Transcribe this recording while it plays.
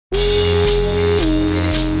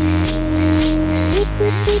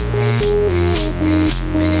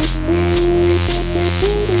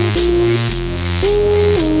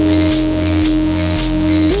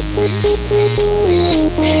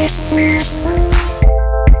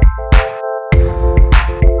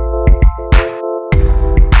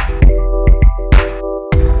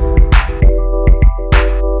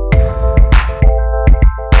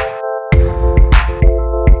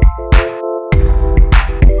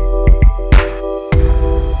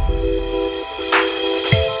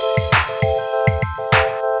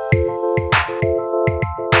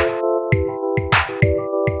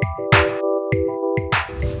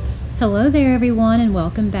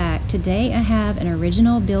welcome back. Today I have an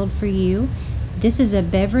original build for you. This is a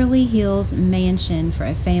Beverly Hills mansion for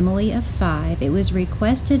a family of 5. It was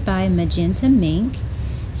requested by Magenta Mink,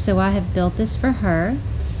 so I have built this for her.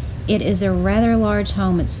 It is a rather large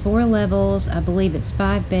home. It's 4 levels. I believe it's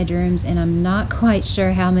 5 bedrooms, and I'm not quite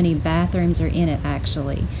sure how many bathrooms are in it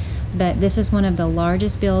actually. But this is one of the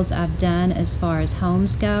largest builds I've done as far as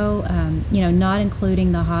homes go, not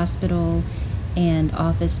including the hospital and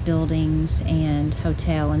office buildings and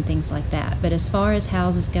hotel and things like that. But as far as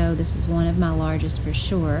houses go, this is one of my largest for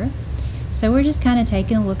sure. So we're just kind of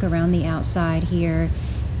taking a look around the outside here,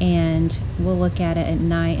 and we'll look at it at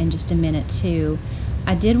night in just a minute too.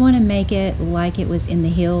 I did want to make it like it was in the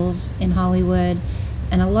hills in Hollywood,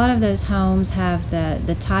 and a lot of those homes have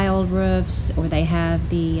the tiled roofs, or they have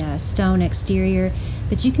the stone exterior.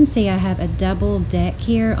 But you can see I have a double deck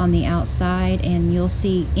here on the outside, and you'll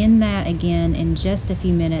see in that again in just a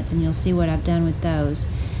few minutes, and you'll see what I've done with those.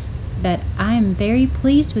 But I'm very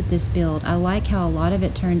pleased with this build. I like how a lot of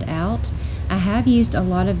it turned out. I have used a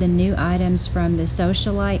lot of the new items from the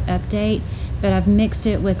Socialite update, but I've mixed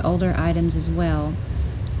it with older items as well.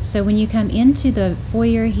 So when you come into the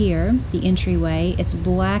foyer here, the entryway, it's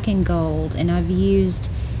black and gold, and I've used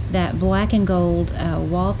that black and gold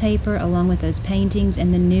wallpaper along with those paintings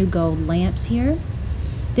and the new gold lamps here.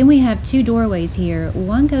 Then we have 2 doorways here.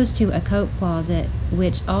 One goes to a coat closet,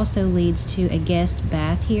 which also leads to a guest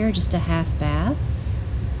bath here, just a half bath.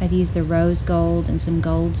 I've used the rose gold and some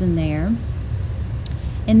golds in there.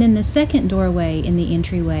 And then the second doorway in the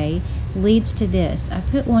entryway leads to this. I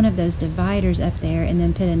put one of those dividers up there and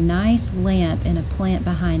then put a nice lamp and a plant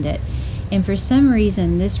behind it. And for some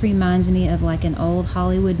reason, this reminds me of like an old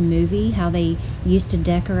Hollywood movie, how they used to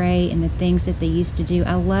decorate and the things that they used to do.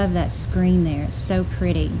 I love that screen there. It's so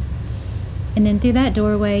pretty. And then through that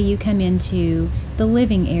doorway, you come into the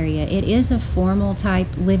living area. It is a formal type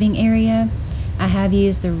living area. I have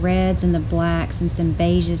used the reds and the blacks and some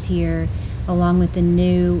beiges here, along with the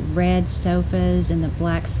new red sofas and the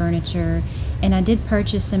black furniture. And I did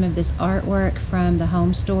purchase some of this artwork from the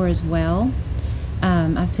home store as well.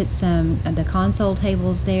 I've put some of the console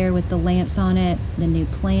tables there with the lamps on it, the new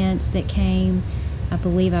plants that came. I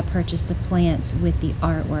believe I purchased the plants with the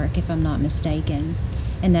artwork, if I'm not mistaken.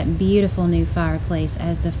 And that beautiful new fireplace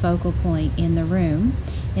as the focal point in the room.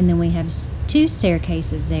 And then we have 2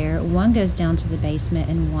 staircases there. One goes down to the basement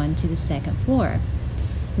and one to the 2nd floor.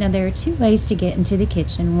 Now there are 2 ways to get into the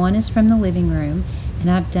kitchen. One is from the living room,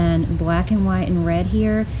 and I've done black and white and red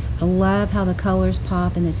here. I love how the colors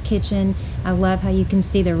pop in this kitchen. I love how you can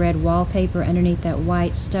see the red wallpaper underneath that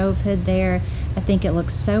white stove hood there. I think it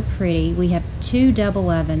looks so pretty. We have 2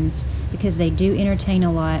 double ovens because they do entertain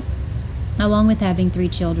a lot, along with having 3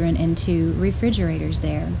 children and 2 refrigerators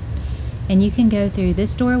there. And you can go through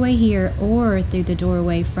this doorway here or through the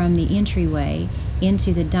doorway from the entryway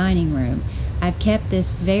into the dining room. I've kept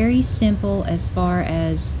this very simple as far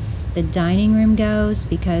as the dining room goes,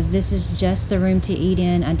 because this is just the room to eat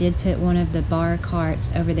in. I did put one of the bar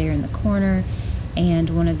carts over there in the corner and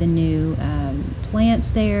one of the new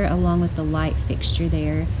plants there, along with the light fixture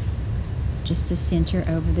there just to center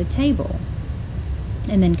over the table.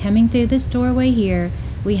 And then coming through this doorway here,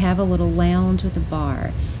 we have a little lounge with a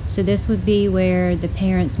bar. So this would be where the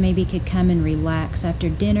parents maybe could come and relax after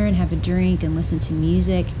dinner and have a drink and listen to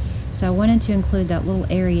music. So I wanted to include that little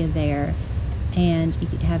area there, and you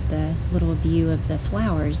could have the little view of the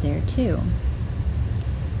flowers there too.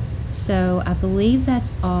 So I believe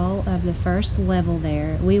that's all of the first level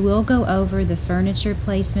there. We will go over the furniture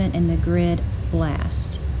placement and the grid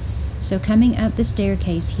last. So coming up the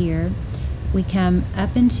staircase here, we come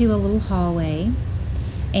up into a little hallway,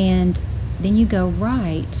 and then you go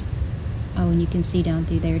right. Oh, and you can see down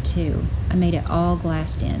through there too. I made it all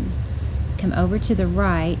glassed in. Come over to the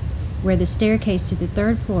right, where the staircase to the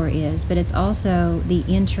 3rd floor is, but it's also the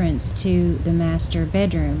entrance to the master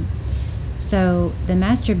bedroom. So the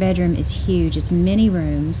master bedroom is huge. It's many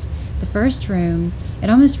rooms. The first room, it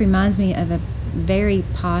almost reminds me of a very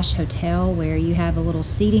posh hotel where you have a little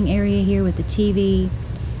seating area here with the TV.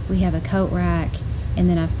 We have a coat rack, and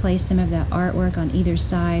then I've placed some of that artwork on either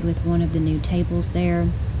side with one of the new tables there.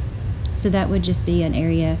 So that would just be an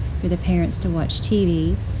area for the parents to watch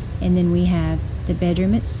TV. And then we have the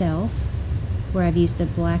bedroom itself, where I've used the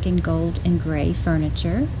black and gold and gray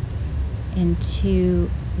furniture, and 2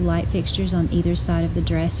 light fixtures on either side of the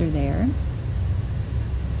dresser there.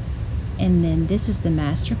 And then this is the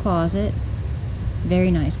master closet. Very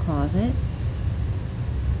nice closet.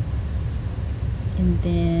 And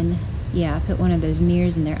then, yeah, I put one of those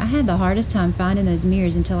mirrors in there. I had the hardest time finding those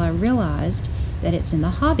mirrors until I realized that it's in the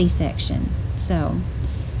hobby section. So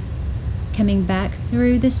coming back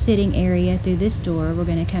through the sitting area through this door, we're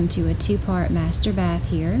going to come to a 2-part master bath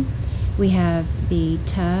here. We have the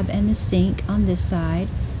tub and the sink on this side,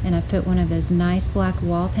 and I put one of those nice black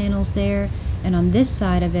wall panels there. And on this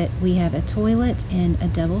side of it, we have a toilet and a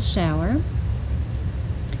double shower.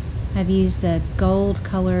 I've used the gold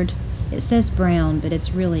colored, it says brown, but it's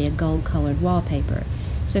really a gold colored wallpaper.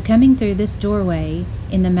 So coming through this doorway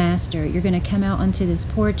in the master, you're going to come out onto this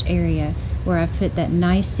porch area where I've put that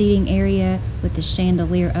nice seating area with the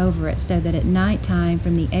chandelier over it, so that at nighttime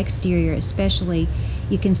from the exterior especially,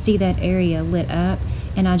 you can see that area lit up.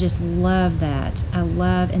 And I just love that.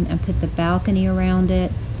 And I put the balcony around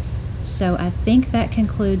it. So I think that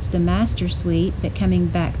concludes the master suite. But coming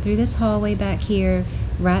back through this hallway back here,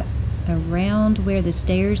 right around where the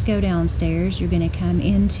stairs go downstairs, you're going to come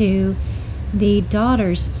into the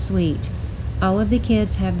daughter's suite. All of the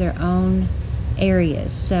kids have their own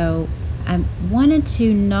areas, so I wanted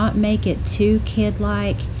to not make it too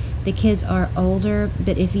kid-like. The kids are older,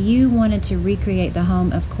 but if you wanted to recreate the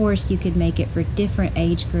home, of course you could make it for different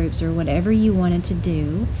age groups or whatever you wanted to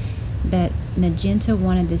do. But Magenta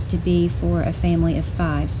wanted this to be for a family of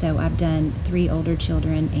 5, so I've done 3 older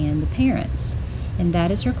children and the parents. And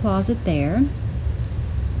that is her closet there.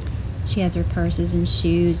 She has her purses and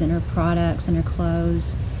shoes and her products and her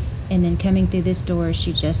clothes. And then coming through this door,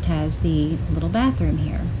 she just has the little bathroom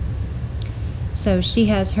here. So she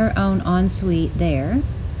has her own ensuite there.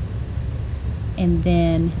 And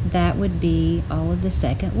then that would be all of the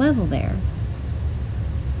second level there.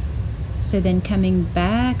 So then coming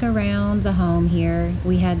back around the home here,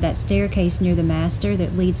 we had that staircase near the master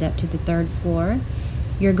that leads up to the 3rd floor.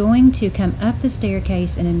 You're going to come up the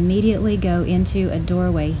staircase and immediately go into a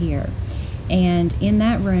doorway here. And in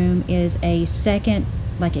that room is a second,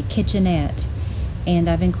 like a kitchenette. And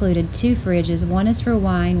I've included 2 fridges. One is for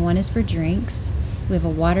wine, one is for drinks. We have a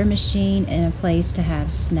water machine and a place to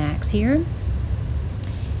have snacks here.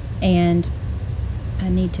 And I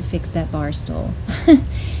need to fix that bar stool.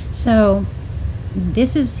 So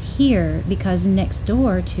this is here because next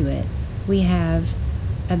door to it, we have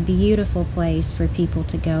a beautiful place for people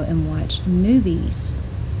to go and watch movies.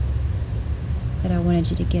 But I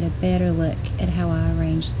wanted you to get a better look at how I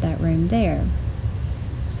arranged that room there.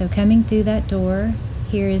 So coming through that door,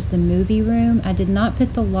 here is the movie room. I did not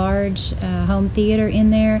put the large home theater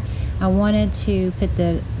in there. I wanted to put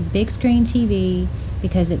the big screen TV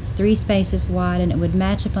because it's 3 spaces wide and it would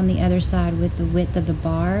match up on the other side with the width of the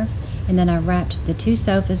bar. And then I wrapped the 2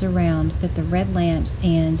 sofas around, put the red lamps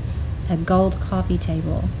and a gold coffee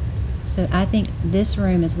table. So I think this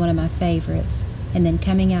room is one of my favorites. And then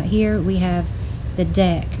coming out here, we have the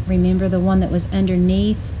deck. Remember the one that was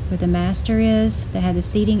underneath where the master is, that had the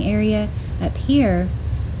seating area? Up here,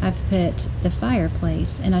 I've put the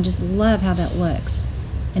fireplace, and I just love how that looks.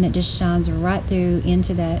 And it just shines right through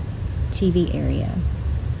into that TV area.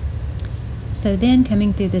 So then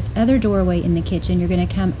coming through this other doorway in the kitchen, you're going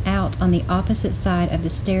to come out on the opposite side of the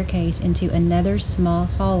staircase into another small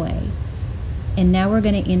hallway. And now we're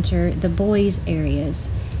going to enter the boys' areas.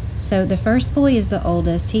 So the first boy is the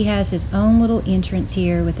oldest. He has his own little entrance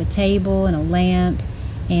here with a table and a lamp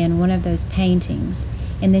and one of those paintings.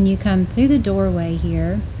 And then you come through the doorway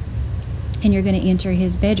here and you're going to enter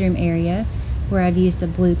his bedroom area where I've used a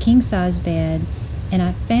blue king-size bed. And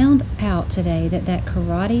I found out today that that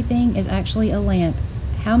karate thing is actually a lamp.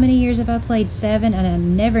 How many years have I played? 7, and I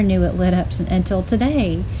never knew it lit up until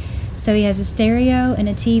today. So he has a stereo and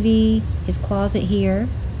a TV, his closet here.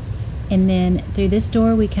 And then through this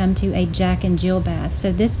door we come to a Jack and Jill bath.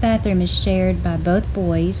 So this bathroom is shared by both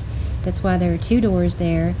boys. That's why there are 2 doors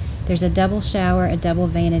there. There's a double shower, a double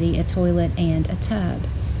vanity, a toilet, and a tub.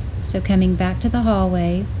 So coming back to the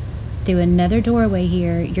hallway, through another doorway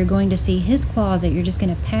here, you're going to see his closet. You're just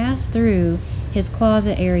going to pass through his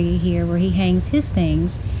closet area here where he hangs his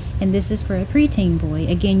things. And this is for a preteen boy.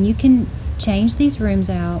 Again, you can change these rooms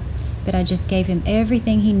out, but I just gave him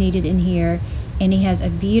everything he needed in here. And he has a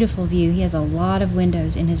beautiful view. He has a lot of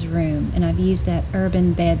windows in his room. And I've used that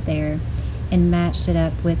urban bed there and matched it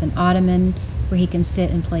up with an ottoman where he can sit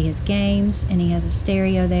and play his games. And he has a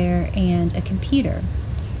stereo there and a computer.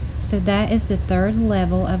 So that is the 3rd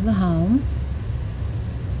level of the home.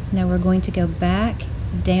 Now we're going to go back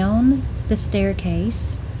down the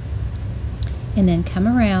staircase and then come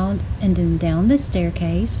around and then down this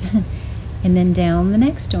staircase and then down the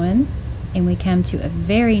next one, and we come to a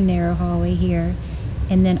very narrow hallway here.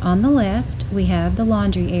 And then on the left we have the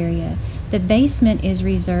laundry area. The basement is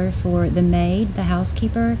reserved for the maid, the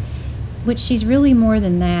housekeeper, which she's really more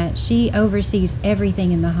than that. She oversees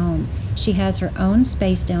everything in the home. She has her own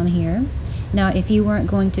space down here. Now if you weren't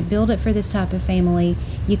going to build it for this type of family,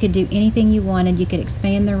 You could do anything you wanted. You could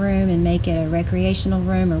expand the room and make it a recreational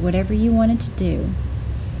room or whatever you wanted to do.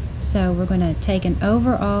 So we're going to take an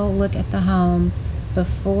overall look at the home.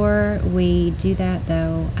 Before we do that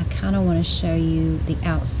though, I kind of want to show you the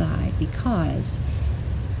outside, because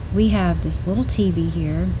we have this little TV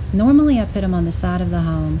here. Normally I put them on the side of the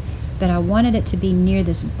home, but I wanted it to be near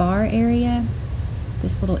this bar area,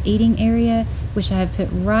 this little eating area, which I have put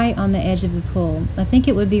right on the edge of the pool. I think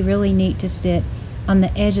it would be really neat to sit on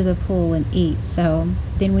the edge of the pool and eat. So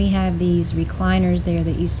then we have these recliners there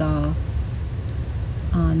that you saw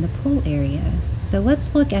on the pool area. So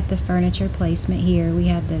let's look at the furniture placement here. We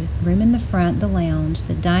have the room in the front, the lounge,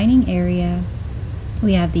 the dining area,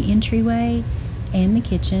 we have the entryway and the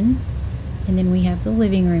kitchen, and then we have the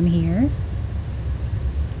living room here,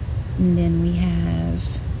 and then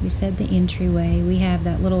we said the entryway, we have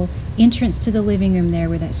that little entrance to the living room there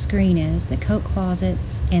where that screen is, the coat closet,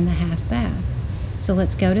 and the half bath. So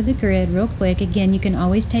let's go to the grid real quick. Again, you can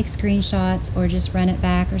always take screenshots or just run it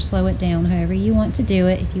back or slow it down, however you want to do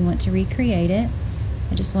it if you want to recreate it.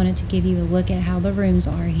 I just wanted to give you a look at how the rooms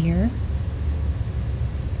are here.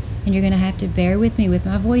 And you're going to have to bear with me with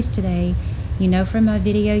my voice today. You know from my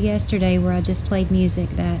video yesterday where I just played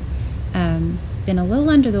music that been a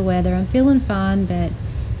little under the weather. I'm feeling fine, but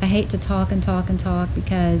I hate to talk and talk and talk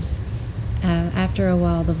because after a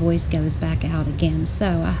while the voice goes back out again.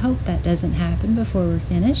 So I hope that doesn't happen before we're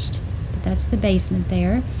finished. But that's the basement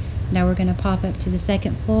there. Now we're going to pop up to the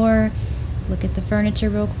second floor, look at the furniture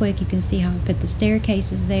real quick. You can see how I put the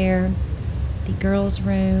staircases there, the girls'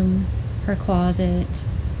 room, her closet,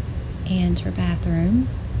 and her bathroom.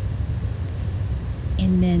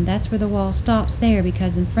 And then that's where the wall stops there,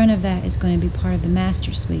 because in front of that is going to be part of the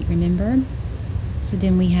master suite, remember? So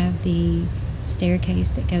then we have the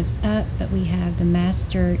staircase that goes up, but we have the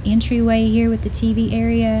master entryway here with the TV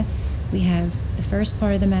area. We have the first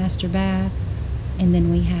part of the master bath, and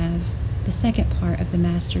then we have the second part of the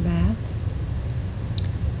master bath.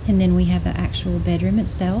 And then we have the actual bedroom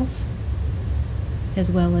itself,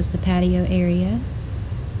 as well as the patio area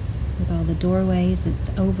with all the doorways.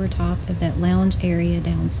 It's over top of that lounge area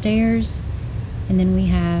downstairs. And then we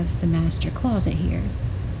have the master closet here.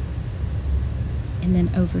 And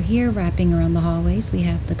then over here, wrapping around the hallways, we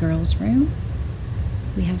have the girls' room.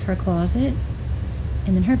 We have her closet,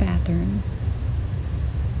 and then her bathroom.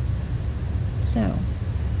 So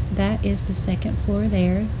that is the second floor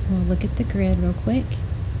there. We'll look at the grid real quick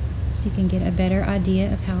so you can get a better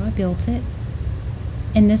idea of how I built it.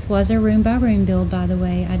 And this was a room by room build, by the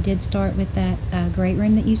way. I did start with that great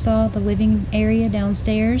room that you saw, the living area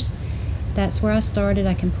downstairs. That's where I started.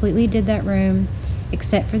 I completely did that room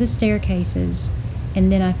except for the staircases. And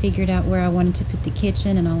then I figured out where I wanted to put the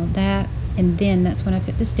kitchen and all of that. And then that's when I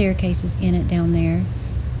put the staircases in it down there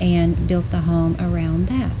and built the home around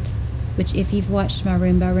that. Which, if you've watched my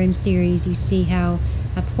room by room series, you see how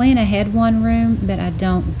I plan ahead one room, but I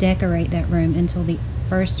don't decorate that room until the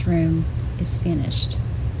first room is finished.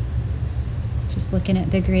 Just looking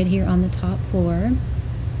at the grid here on the top floor.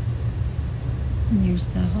 And there's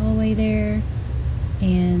the hallway there,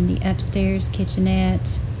 and the upstairs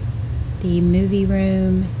kitchenette, the movie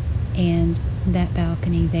room, and that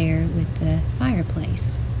balcony there with the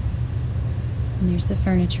fireplace. And there's the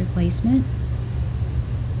furniture placement.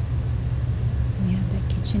 We have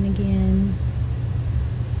that kitchen again.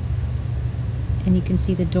 And you can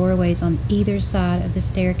see the doorways on either side of the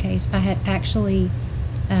staircase. I had actually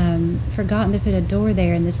forgotten to put a door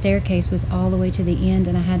there, and the staircase was all the way to the end,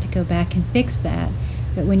 and I had to go back and fix that.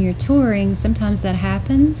 But when you're touring, sometimes that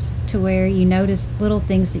happens to where you notice little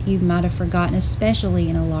things that you might have forgotten, especially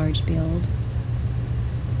in a large build.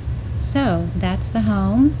 So that's the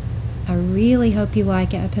home. I really hope you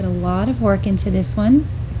like it. I put a lot of work into this one.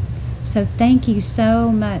 So thank you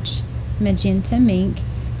so much, Magenta Mink.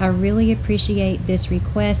 I really appreciate this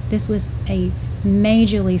request. This was a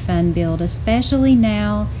majorly fun build, especially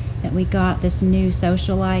now that we got this new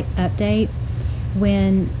socialite update.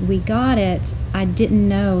 When we got it, I didn't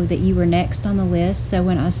know that you were next on the list, so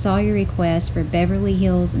when I saw your request for Beverly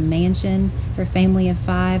Hills Mansion for family of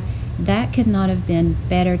 5, that could not have been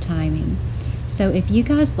better timing. So if you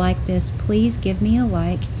guys like this, please give me a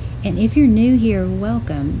like, and if you're new here,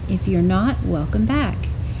 welcome. If you're not, welcome back.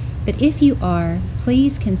 But if you are,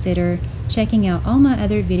 please consider checking out all my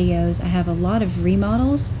other videos. I have a lot of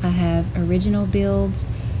remodels, I have original builds,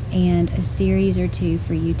 and a series or two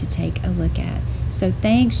for you to take a look at. So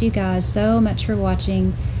thanks you guys so much for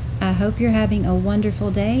watching. I hope you're having a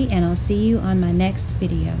wonderful day, and I'll see you on my next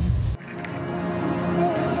video.